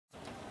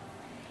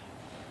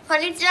こん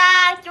にちは、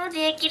秋元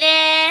結季で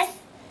す。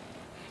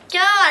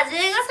今日は15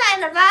歳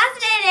のバース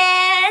デ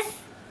ーで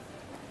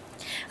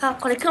す。あ、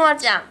これくま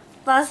ちゃん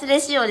バースデー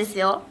仕様です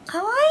よ。か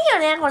わい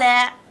いよね、これ。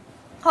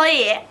かわ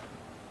いい？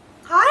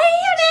かわいい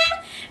よ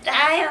ね。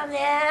だよ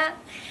ね。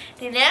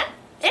でね、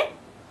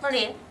何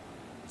 ?15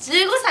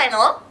 歳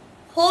の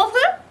抱負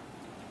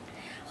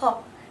？15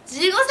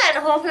歳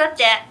の抱負だっ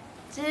て。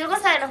15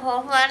歳の抱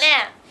負は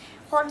ね、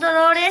コント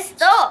ローレス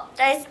と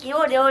大好き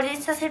を両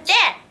立させて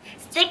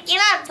素敵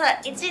な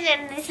1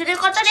年にする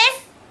ことで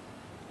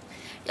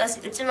す。よし、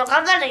うちも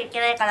頑張らなきゃいけ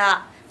ないか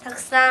ら、たく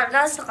さん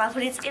ダンスとか振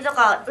り付けと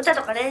か歌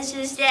とか練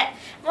習して、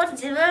もっと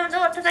自分を高め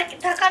合い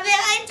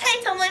た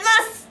いと思いま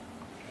す。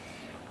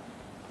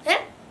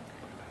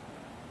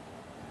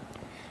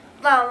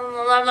ま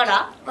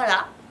だバ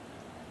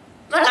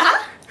ナナダン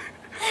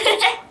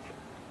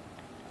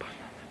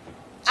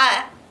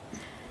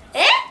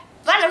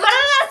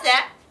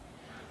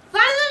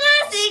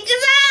ス行くぞ。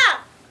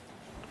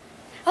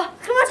あ、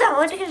くまちゃん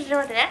置いてきて、ちょ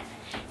っと待ってね。